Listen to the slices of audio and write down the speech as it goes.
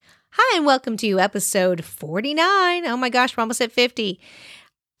And welcome to episode 49. Oh my gosh, we're almost at 50.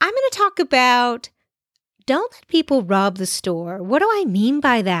 I'm going to talk about don't let people rob the store. What do I mean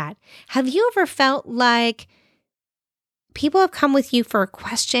by that? Have you ever felt like people have come with you for a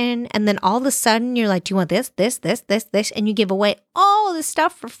question and then all of a sudden you're like, do you want this, and you give away all this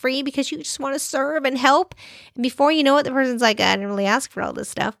stuff for free because you just want to serve and help? And before you know it, the person's like, I didn't really ask for all this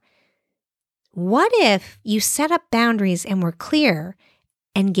stuff. What if you set up boundaries and were clear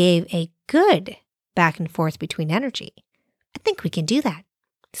and gave a good back and forth between energy? I think we can do that.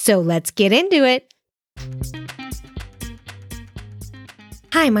 So let's get into it.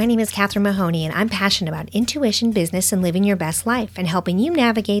 Hi, my name is Catherine Mahoney, and I'm passionate about intuition, business, and living your best life, and helping you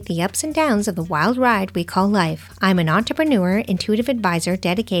navigate the ups and downs of the wild ride we call life. I'm an entrepreneur, intuitive advisor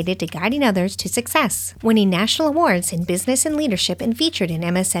dedicated to guiding others to success, winning national awards in business and leadership, and featured in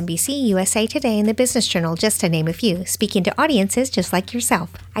MSNBC, USA Today, and the Business Journal, just to name a few, speaking to audiences just like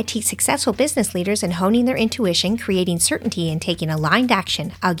yourself. I teach successful business leaders in honing their intuition, creating certainty, and taking aligned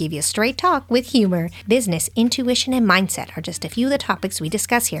action. I'll give you straight talk with humor. Business, intuition, and mindset are just a few of the topics we discuss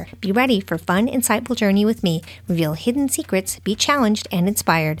here. Be ready for a fun, insightful journey with me. Reveal hidden secrets, be challenged and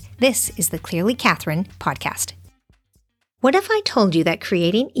inspired. This is the Clearly Catherine podcast. What if I told you that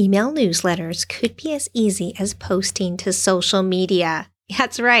creating email newsletters could be as easy as posting to social media?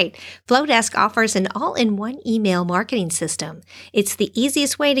 That's right. Flowdesk offers an all-in-one email marketing system. It's the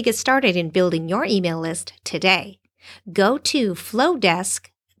easiest way to get started in building your email list today. Go to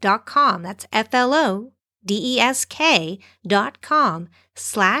flowdesk.com. That's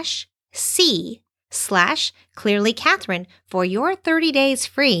FLOWDESK.com/C/Clearly Catherine for your 30 days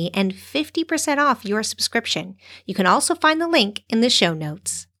free and 50% off your subscription. You can also find the link in the show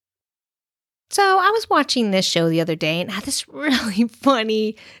notes. So I was watching this show the other day and had this really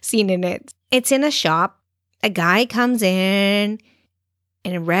funny scene in it. It's in a shop. A guy comes in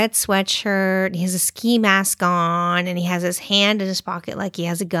a red sweatshirt. He has a ski mask on and he has his hand in his pocket like he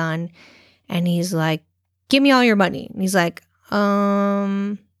has a gun. And he's like, give me all your money. And he's like,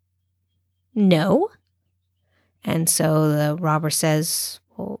 no. And so the robber says,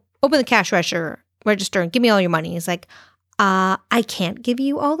 well, open the cash register and give me all your money. He's like, I can't give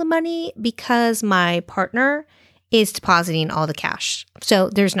you all the money because my partner is depositing all the cash. So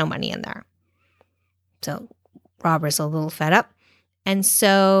there's no money in there. So robber's a little fed up. And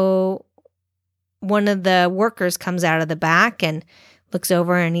so one of the workers comes out of the back and looks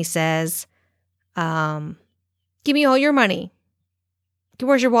over and he says, give me all your money.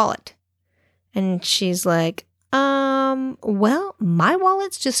 Where's your wallet? And she's like, well, my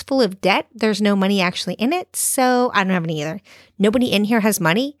wallet's just full of debt. There's no money actually in it, so I don't have any either. Nobody in here has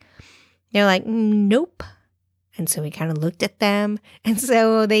money? They're like, nope. And so he kind of looked at them. And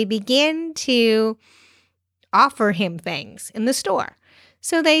so they began to offer him things in the store.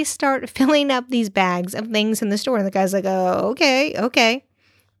 So they start filling up these bags of things in the store. And the guy's like, oh, okay.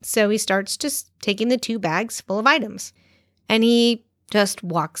 So he starts just taking the 2 bags full of items. And he just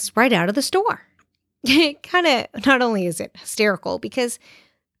walks right out of the store. Kind of, not only is it hysterical, because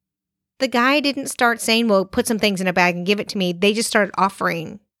the guy didn't start saying, well, put some things in a bag and give it to me. They just started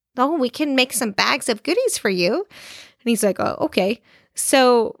offering, oh, we can make some bags of goodies for you. And he's like, oh, okay.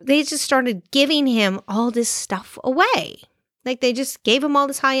 So they just started giving him all this stuff away. Like they just gave him all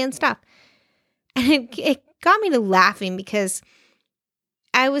this high-end stuff. And it got me to laughing because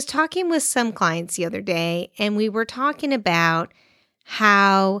I was talking with some clients the other day and we were talking about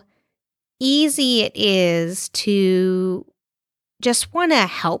how easy it is to just want to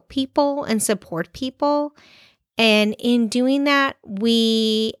help people and support people. And in doing that,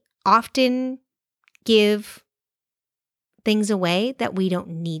 we often give things away that we don't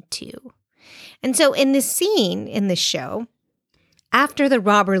need to. And so in this scene in this show, after the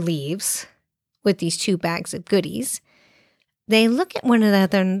robber leaves with these 2 bags of goodies, they look at one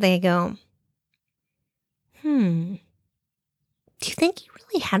another and they go, do you think he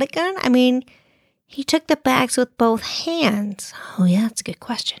really had a gun? I mean, he took the bags with both hands. Oh, yeah, that's a good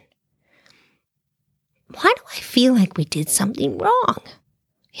question. Why do I feel like we did something wrong?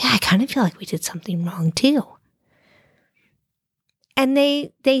 Yeah, I kind of feel like we did something wrong too. And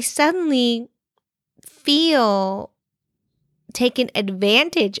they suddenly feel taken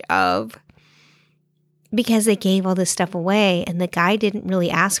advantage of because they gave all this stuff away and the guy didn't really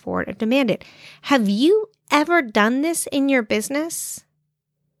ask for it or demand it. Have you ever done this in your business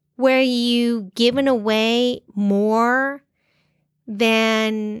where you given away more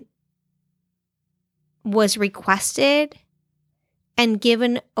than was requested and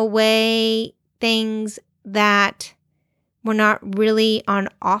given away things that were not really on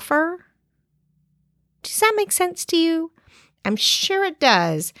offer? Does that make sense to you? I'm sure it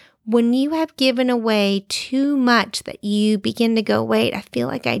does. When you have given away too much that you begin to go, wait, I feel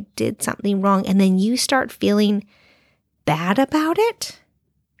like I did something wrong. And then you start feeling bad about it.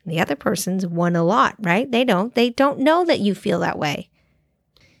 The other person's won a lot, right? They don't know that you feel that way.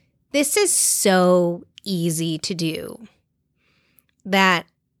 This is so easy to do that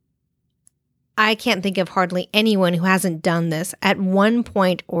I can't think of hardly anyone who hasn't done this at one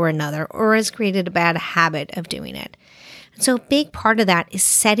point or another or has created a bad habit of doing it. So a big part of that is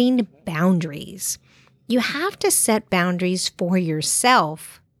setting boundaries. You have to set boundaries for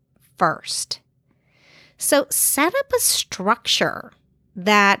yourself first. So set up a structure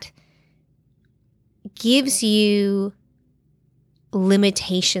that gives you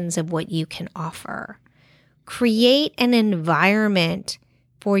limitations of what you can offer. Create an environment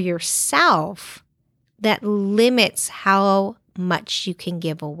for yourself that limits how much you can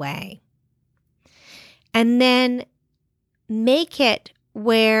give away. And then make it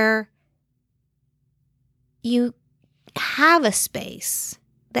where you have a space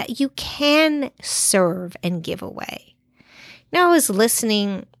that you can serve and give away. Now, I was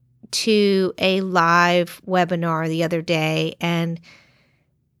listening to a live webinar the other day, and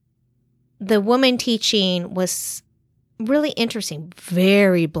the woman teaching was really interesting,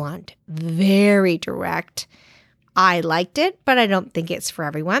 very blunt, very direct. I liked it, but I don't think it's for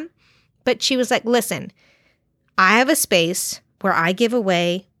everyone. But she was like, listen, I have a space where I give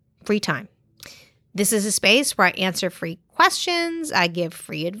away free time. This is a space where I answer free questions. I give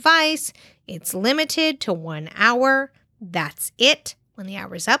free advice. It's limited to 1 hour. That's it. When the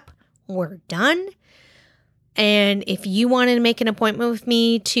hour's up, we're done. And if you wanted to make an appointment with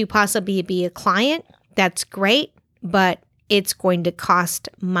me to possibly be a client, that's great, but it's going to cost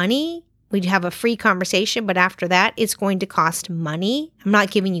money. We'd have a free conversation, but after that, it's going to cost money. I'm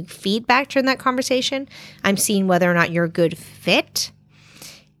not giving you feedback during that conversation. I'm seeing whether or not you're a good fit.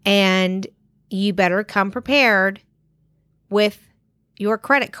 And you better come prepared with your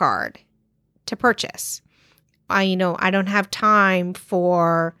credit card to purchase. I don't have time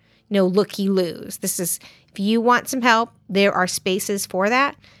for, looky-loos. This is, if you want some help, there are spaces for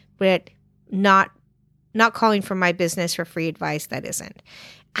that, but not calling for my business for free advice, that isn't.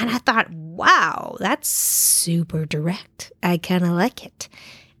 And I thought, wow, that's super direct. I kind of like it.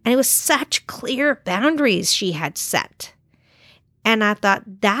 And it was such clear boundaries she had set. And I thought,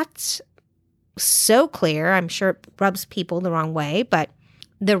 that's so clear. I'm sure it rubs people the wrong way, but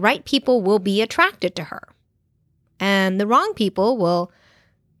the right people will be attracted to her. And the wrong people will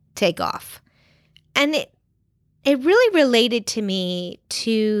take off. And it really related to me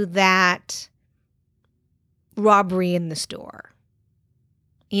to that robbery in the store.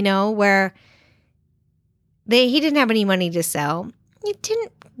 Where he didn't have any money to sell. He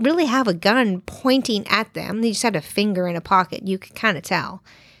didn't really have a gun pointing at them. They just had a finger in a pocket. You could kind of tell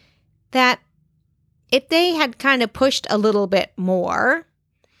that if they had kind of pushed a little bit more,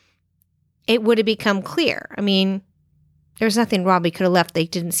 it would have become clear. I mean, there's nothing Robbie could have left. They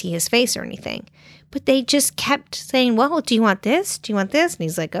didn't see his face or anything. But they just kept saying, well, do you want this? Do you want this? And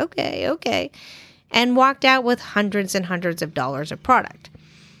he's like, okay. And walked out with hundreds and hundreds of dollars of product.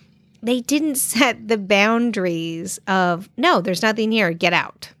 They didn't set the boundaries of, no, there's nothing here, get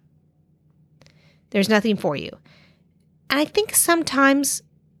out. There's nothing for you. And I think sometimes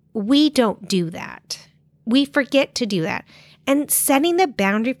we don't do that. We forget to do that. And setting the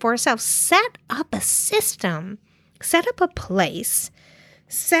boundary for ourselves, set up a system, set up a place,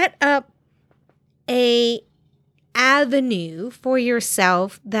 set up a avenue for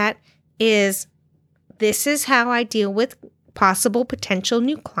yourself that is, this is how I deal with possible potential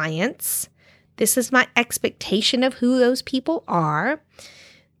new clients. This is my expectation of who those people are.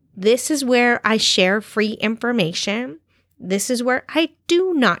 This is where I share free information. This is where I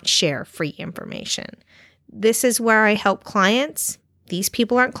do not share free information. This is where I help clients. These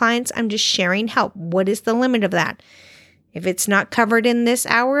people aren't clients. I'm just sharing help. What is the limit of that? If it's not covered in this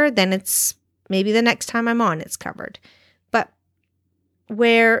hour, then it's maybe the next time I'm on, it's covered. But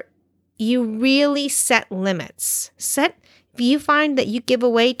where you really set limits, if you find that you give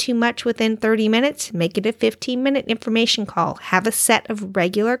away too much within 30 minutes, make it a 15-minute information call. Have a set of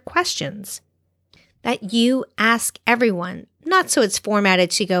regular questions that you ask everyone. Not so it's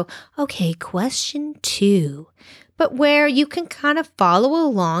formatted so you go, okay, question 2. But where you can kind of follow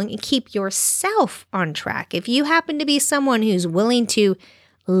along and keep yourself on track. If you happen to be someone who's willing to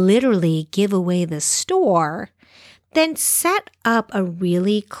literally give away the store, then set up a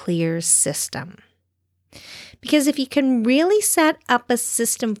really clear system. Because if you can really set up a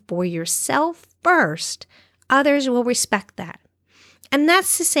system for yourself first, others will respect that. And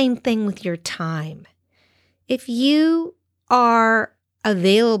that's the same thing with your time. If you are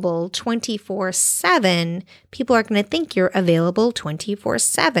available 24/7, people are going to think you're available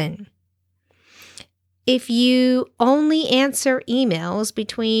 24/7. If you only answer emails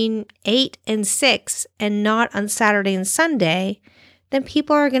between 8 and 6 and not on Saturday and Sunday, then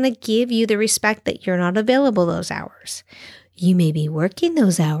people are going to give you the respect that you're not available those hours. You may be working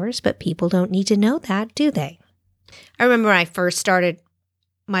those hours, but people don't need to know that, do they? I remember when I first started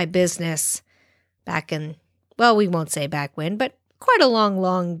my business back in, well, we won't say back when, but quite a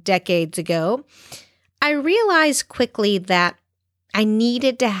long decades ago, I realized quickly that I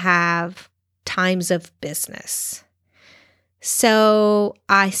needed to have times of business. So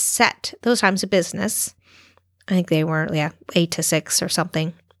I set those times of business. I think they were, 8 to 6 or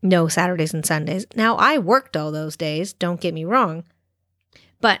something. No Saturdays and Sundays. Now, I worked all those days, don't get me wrong.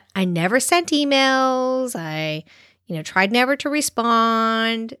 But I never sent emails. I, tried never to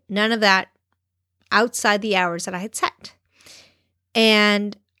respond. None of that outside the hours that I had set.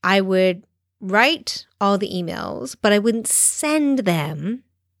 And I would write all the emails, but I wouldn't send them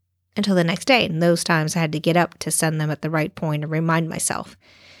until the next day. And those times I had to get up to send them at the right point and remind myself.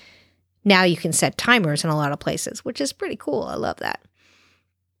 Now you can set timers in a lot of places, which is pretty cool. I love that.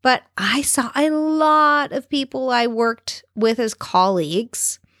 But I saw a lot of people I worked with as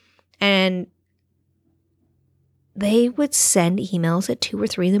colleagues, and they would send emails at 2 or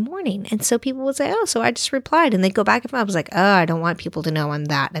 3 in the morning. And so people would say, oh, so I just replied. And they'd go back and I was like, oh, I don't want people to know I'm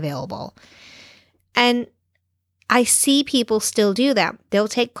that available. And I see people still do that. They'll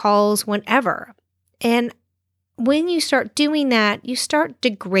take calls whenever. And when you start doing that, you start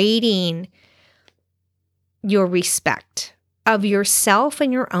degrading your respect of yourself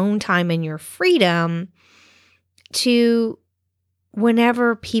and your own time and your freedom to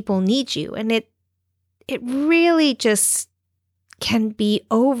whenever people need you. And it really just can be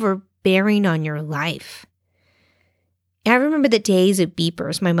overbearing on your life. I remember the days of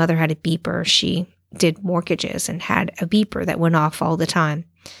beepers. My mother had a beeper. She did mortgages and had a beeper that went off all the time.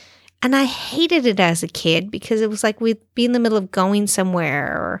 And I hated it as a kid because it was like we'd be in the middle of going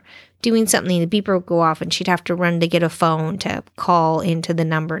somewhere or doing something. The beeper would go off and she'd have to run to get a phone to call into the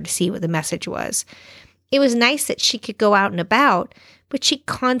number to see what the message was. It was nice that she could go out and about, but she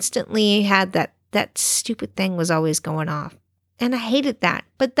constantly had that stupid thing was always going off. And I hated that.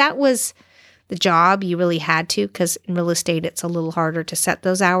 But that was the job. You really had to, because in real estate, it's a little harder to set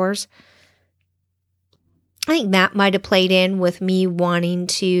those hours. I think that might have played in with me wanting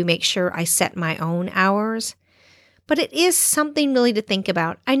to make sure I set my own hours. But it is something really to think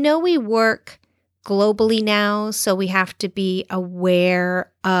about. I know we work globally now, so we have to be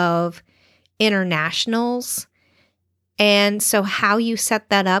aware of internationals. And so how you set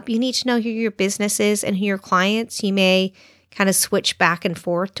that up, you need to know who your business is and who your clients. You may kind of switch back and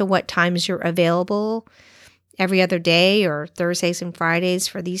forth to what times you're available every other day or Thursdays and Fridays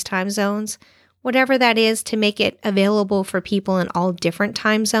for these time zones. Whatever that is, to make it available for people in all different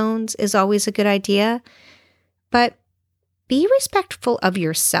time zones is always a good idea. But be respectful of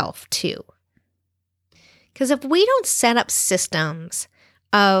yourself too. Because if we don't set up systems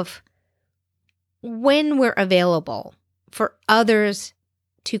of when we're available for others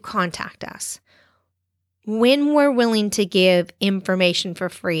to contact us, when we're willing to give information for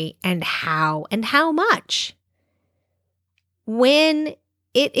free and how much, when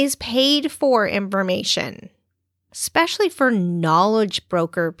it is paid for information, especially for knowledge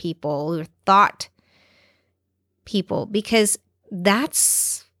broker people or thought people, because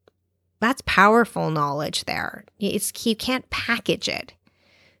that's powerful knowledge there. You can't package it.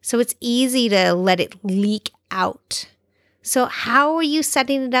 So it's easy to let it leak out. So how are you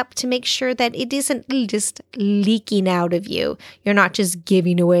setting it up to make sure that it isn't just leaking out of you? You're not just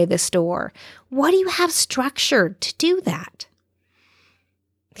giving away the store. What do you have structured to do that?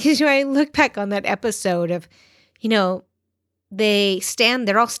 Because I look back on that episode of, they're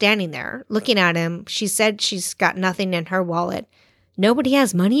all standing there looking at him. She said she's got nothing in her wallet. Nobody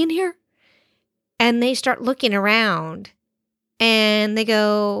has money in here? And they start looking around and they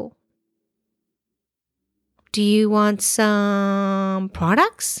go, do you want some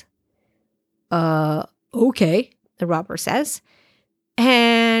products? Okay, the robber says.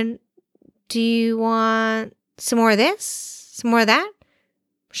 And do you want some more of this? Some more of that?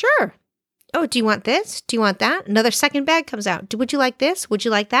 Sure. Oh, do you want this? Do you want that? Another second bag comes out. Would you like this? Would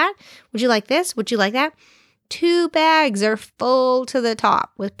you like that? Would you like this? Would you like that? 2 bags are full to the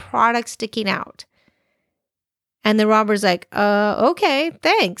top with products sticking out. And the robber's like, okay,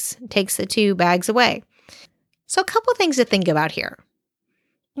 thanks. Takes the 2 bags away. So a couple things to think about here.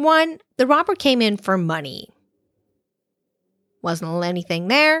 1, the robber came in for money. Wasn't anything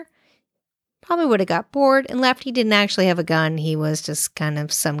there. probably would have got bored and left. He didn't actually have a gun. He was just kind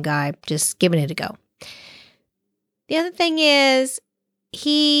of some guy just giving it a go. The other thing is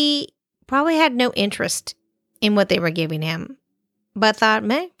he probably had no interest in what they were giving him, but thought,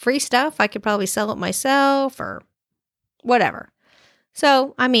 man, free stuff. I could probably sell it myself or whatever.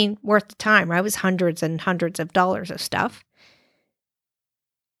 So, I mean, worth the time, right? It was hundreds and hundreds of dollars of stuff.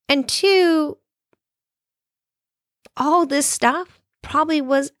 And two, all this stuff probably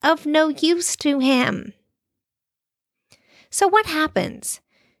was of no use to him. So what happens?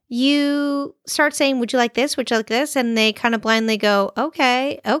 You start saying, would you like this? Would you like this? And they kind of blindly go,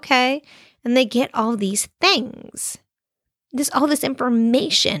 okay. And they get all these things, all this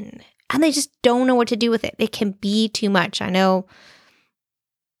information, and they just don't know what to do with it. It can be too much. I know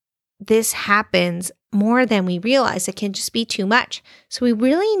this happens more than we realize. It can just be too much. So we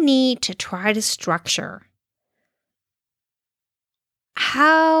really need to try to structure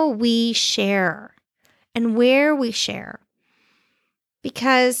how we share and where we share.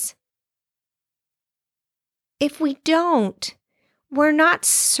 Because if we don't, we're not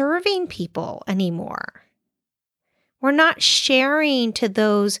serving people anymore. We're not sharing to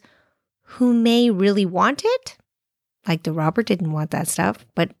those who may really want it. Like the robber didn't want that stuff,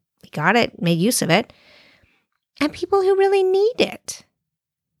 but he got it, made use of it. And people who really need it.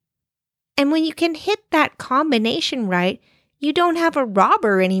 And when you can hit that combination right, you don't have a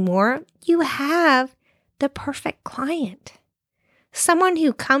robber anymore. You have the perfect client. Someone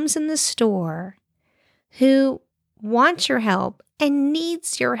who comes in the store, who wants your help and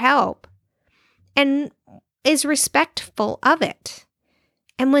needs your help and is respectful of it.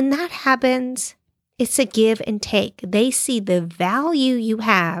 And when that happens, it's a give and take. They see the value you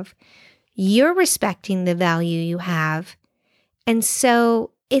have. You're respecting the value you have. And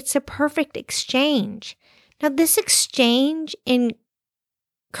so it's a perfect exchange. Now, this exchange in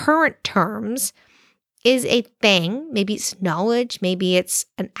current terms is a thing. Maybe it's knowledge. Maybe it's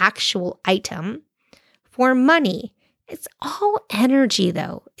an actual item for money. It's all energy,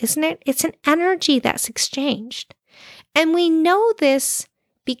 though, isn't it? It's an energy that's exchanged. And we know this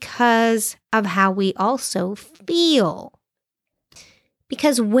because of how we also feel.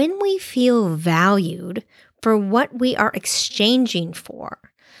 Because when we feel valued for what we are exchanging for,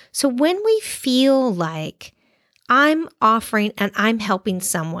 so when we feel like I'm offering and I'm helping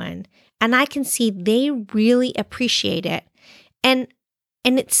someone, and I can see they really appreciate it, and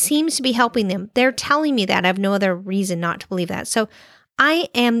it seems to be helping them. They're telling me that. I have no other reason not to believe that. So I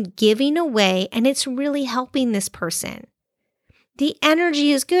am giving away, and it's really helping this person. The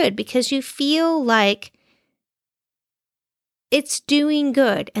energy is good because you feel like it's doing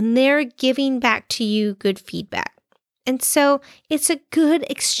good, and they're giving back to you good feedback. And so it's a good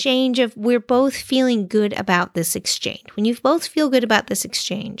exchange of we're both feeling good about this exchange. When you both feel good about this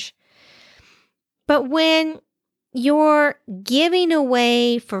exchange. But when you're giving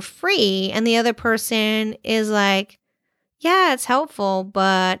away for free and the other person is like, yeah, it's helpful,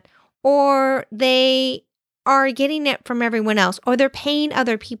 or they are getting it from everyone else, or they're paying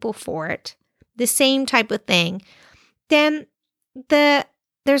other people for it, the same type of thing, then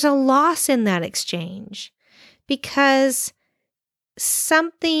there's a loss in that exchange because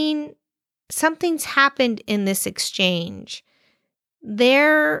something's happened in this exchange.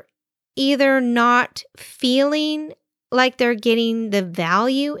 They're either not feeling like they're getting the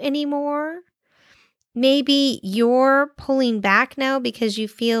value anymore. Maybe you're pulling back now because you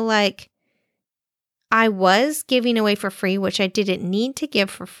feel like I was giving away for free, which I didn't need to give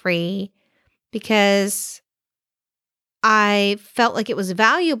for free because I felt like it was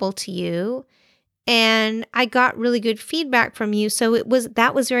valuable to you and I got really good feedback from you. So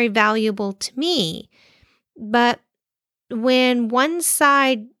that was very valuable to me. But when one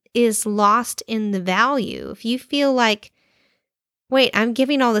side is lost in the value, if you feel like, wait, I'm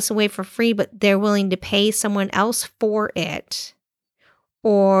giving all this away for free, but they're willing to pay someone else for it,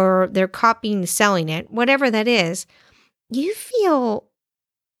 or they're copying and selling it, whatever that is, you feel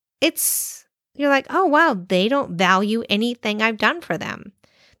you're like, oh, wow, they don't value anything I've done for them.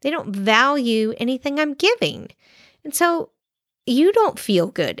 They don't value anything I'm giving. And so you don't feel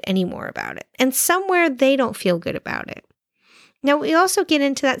good anymore about it. And somewhere they don't feel good about it. Now, we also get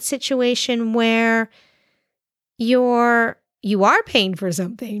into that situation where you are paying for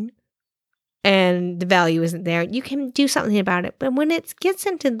something and the value isn't there. You can do something about it. But when it gets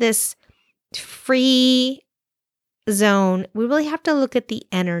into this free zone, we really have to look at the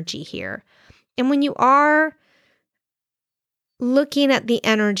energy here. And when you are looking at the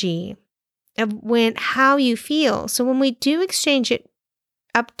energy of how you feel, so when we do exchange it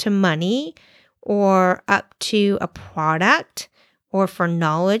up to money or up to a product or for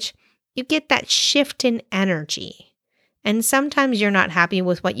knowledge, you get that shift in energy. And sometimes you're not happy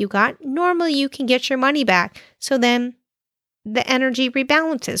with what you got. Normally you can get your money back. So then the energy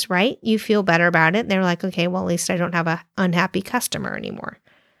rebalances, right? You feel better about it. They're like, okay, well, at least I don't have an unhappy customer anymore.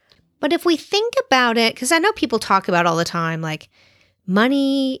 But if we think about it, because I know people talk about all the time, like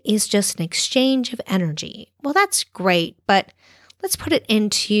money is just an exchange of energy. Well, that's great, but let's put it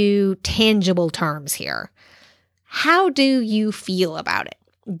into tangible terms here. How do you feel about it?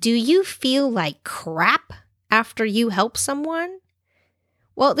 Do you feel like crap after you help someone?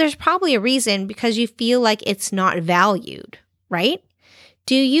 Well, there's probably a reason, because you feel like it's not valued, right?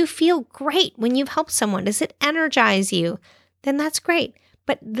 Do you feel great when you've helped someone? Does it energize you? Then that's great.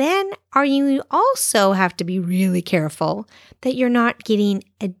 But then you also have to be really careful that you're not getting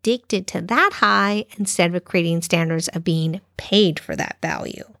addicted to that high instead of creating standards of being paid for that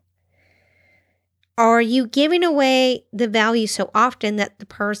value. Are you giving away the value so often that the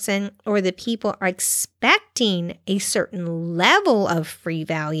person or the people are expecting a certain level of free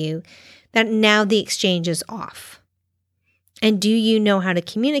value that now the exchange is off? And do you know how to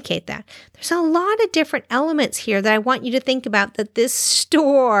communicate that? There's a lot of different elements here that I want you to think about, that this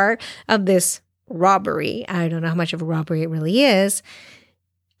store of this robbery, I don't know how much of a robbery it really is,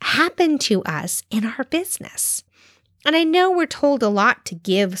 happened to us in our business. And I know we're told a lot to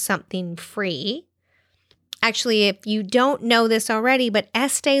give something free. Actually, if you don't know this already, but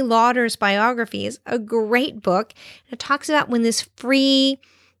Estee Lauder's biography is a great book. It talks about when this free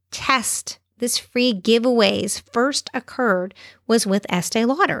giveaways first occurred was with Estee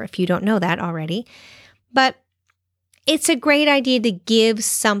Lauder, if you don't know that already. But it's a great idea to give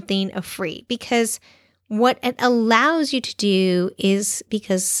something a free, because what it allows you to do is,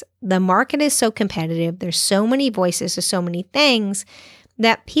 because the market is so competitive, there's so many voices, there's so many things,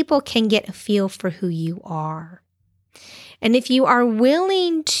 that people can get a feel for who you are. And if you are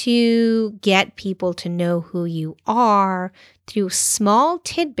willing to get people to know who you are through small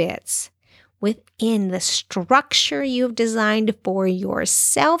tidbits within the structure you've designed for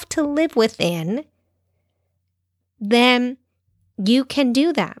yourself to live within, then you can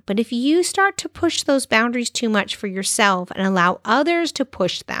do that. But if you start to push those boundaries too much for yourself and allow others to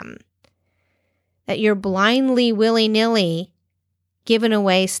push them, that you're blindly, willy-nilly giving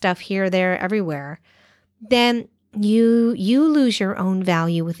away stuff here, there, everywhere, then you lose your own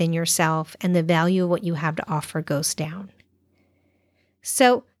value within yourself, and the value of what you have to offer goes down.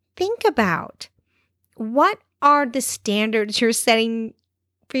 So think about, what are the standards you're setting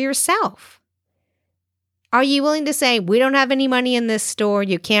for yourself? Are you willing to say, we don't have any money in this store,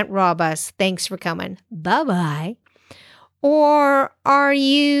 you can't rob us, thanks for coming, bye-bye? Or are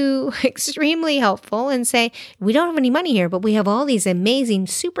you extremely helpful and say, we don't have any money here, but we have all these amazing,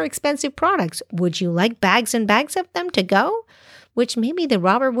 super expensive products. Would you like bags and bags of them to go? Which maybe the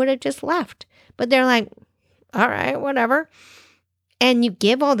robber would have just left. But they're like, all right, whatever. And you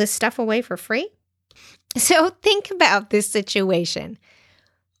give all this stuff away for free? So think about this situation.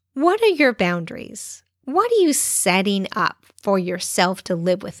 What are your boundaries? What are you setting up for yourself to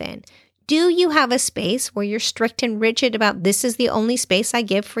live within? Do you have a space where you're strict and rigid about, this is the only space I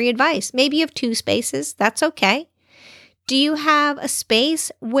give free advice? Maybe you have 2 spaces. That's okay. Do you have a space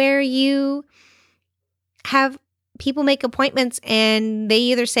where you have people make appointments and they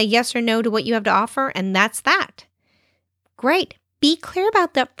either say yes or no to what you have to offer, and that's that? Great. Be clear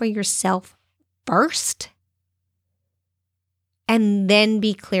about that for yourself first, and then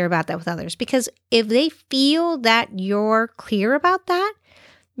be clear about that with others. Because if they feel that you're clear about that,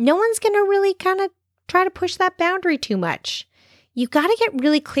 no one's going to really kind of try to push that boundary too much. You got to get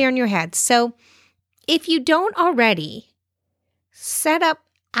really clear in your head. So if you don't already, set up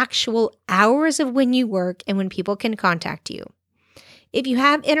actual hours of when you work and when people can contact you. If you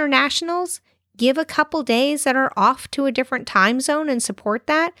have internationals, give a couple days that are off to a different time zone and support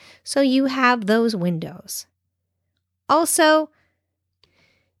that, so you have those windows. Also,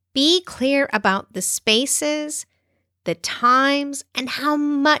 be clear about the spaces, the times, and how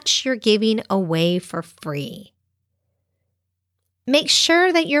much you're giving away for free. Make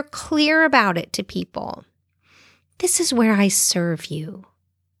sure that you're clear about it to people. This is where I serve you.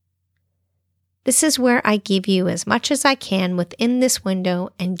 This is where I give you as much as I can within this window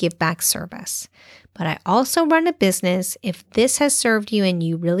and give back service. But I also run a business. If this has served you and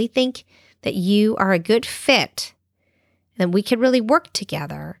you really think that you are a good fit, and we could really work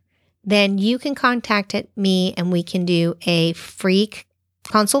together, then you can contact me and we can do a free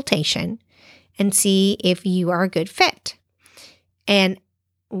consultation and see if you are a good fit. And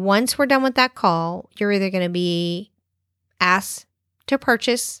once we're done with that call, you're either going to be asked to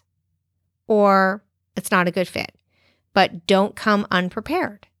purchase or it's not a good fit. But don't come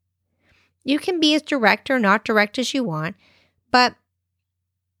unprepared. You can be as direct or not direct as you want, but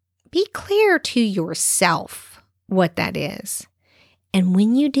be clear to yourself what that is. And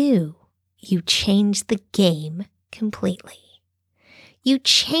when you do, you change the game completely. You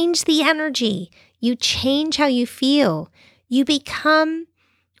change the energy. You change how you feel. You become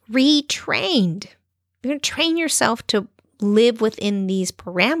retrained. You're going to train yourself to live within these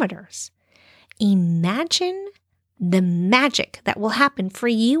parameters. Imagine the magic that will happen for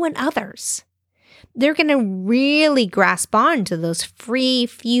you and others. They're going to really grasp on to those free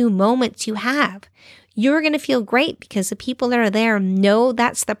few moments you have. You're going to feel great because the people that are there know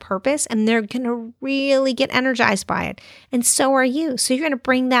that's the purpose and they're going to really get energized by it. And so are you. So you're going to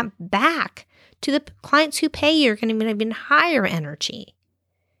bring that back to the clients who pay you. You're going to have even higher energy.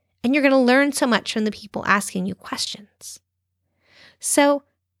 And you're going to learn so much from the people asking you questions. So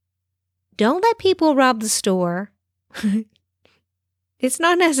don't let people rob the store. It's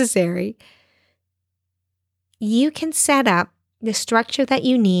not necessary. You can set up the structure that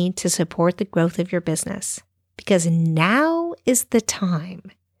you need to support the growth of your business because now is the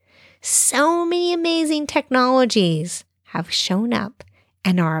time. So many amazing technologies have shown up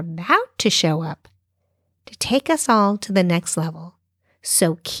and are about to show up to take us all to the next level.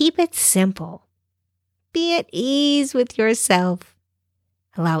 So keep it simple. Be at ease with yourself.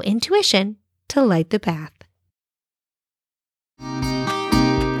 Allow intuition to light the path.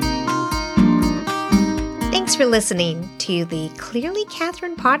 Thanks for listening to the Clearly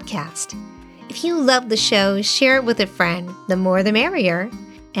Catherine podcast. If you love the show, share it with a friend. The more the merrier.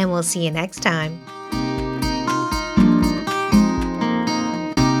 And we'll see you next time.